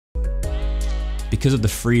Because of the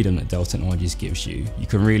freedom that Dell Technologies gives you, you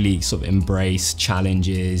can really sort of embrace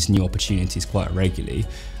challenges, new opportunities quite regularly.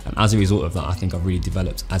 And as a result of that, I think I've really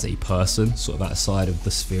developed as a person, sort of outside of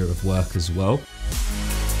the sphere of work as well.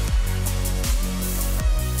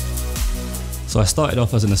 So I started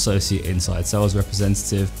off as an associate inside sales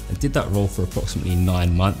representative and did that role for approximately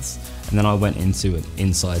 9 months. And then I went into an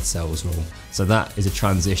inside sales role. So that is a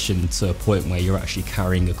transition to a point where you're actually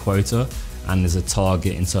carrying a quota and there's a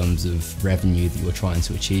target in terms of revenue that you're trying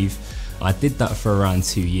to achieve. I did that for around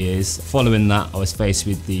 2 years. Following that, I was faced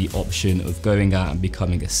with the option of going out and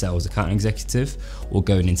becoming a sales account executive or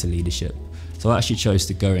going into leadership. So I actually chose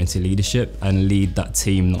to go into leadership and lead that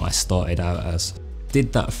team that I started out as.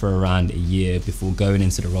 Did that for around a year before going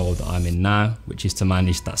into the role that I'm in now, which is to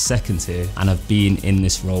manage that second tier, and I've been in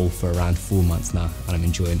this role for around 4 months now and I'm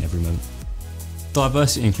enjoying every moment.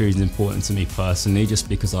 Diversity and inclusion is important to me personally, just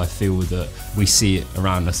because I feel that we see it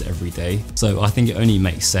around us every day. So I think it only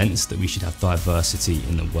makes sense that we should have diversity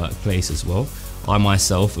in the workplace as well. I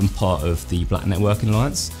myself am part of the Black Networking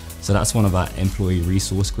Alliance, so that's one of our employee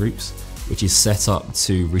resource groups, which is set up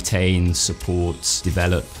to retain, support,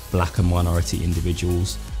 develop Black and minority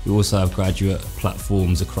individuals. We also have graduate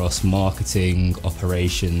platforms across marketing,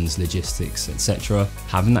 operations, logistics, etc.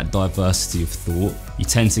 Having that diversity of thought, you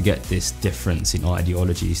tend to get this difference in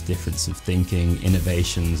ideologies, difference of thinking,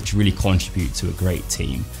 innovations, which really contribute to a great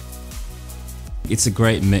team. It's a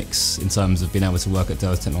great mix in terms of being able to work at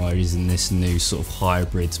Dell Technologies in this new sort of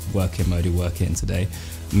hybrid working mode we work in today.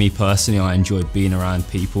 Me personally, I enjoy being around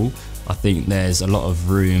people. I think there's a lot of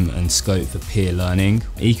room and scope for peer learning.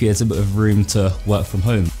 Equally, there's a bit of room to work from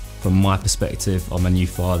home. From my perspective, I'm a new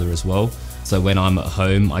father as well. So when I'm at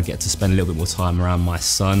home, I get to spend a little bit more time around my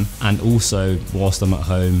son. And also, whilst I'm at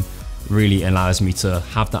home, really allows me to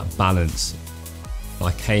have that balance.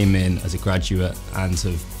 I came in as a graduate and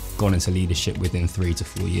have gone into leadership within 3 to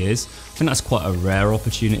 4 years. I think that's quite a rare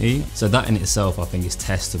opportunity. So that in itself, I think, is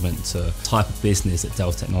testament to the type of business that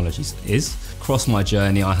Dell Technologies is. Across my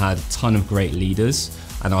journey, I had a ton of great leaders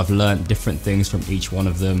and I've learned different things from each one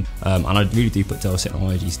of them. And I really do put Dell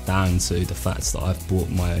Technologies down to the fact that I've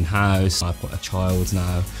bought my own house, I've got a child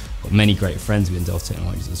now, got many great friends within Dell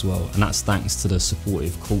Technologies as well. And that's thanks to the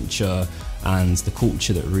supportive culture and the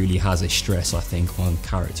culture that really has a stress, I think, on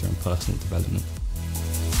character and personal development.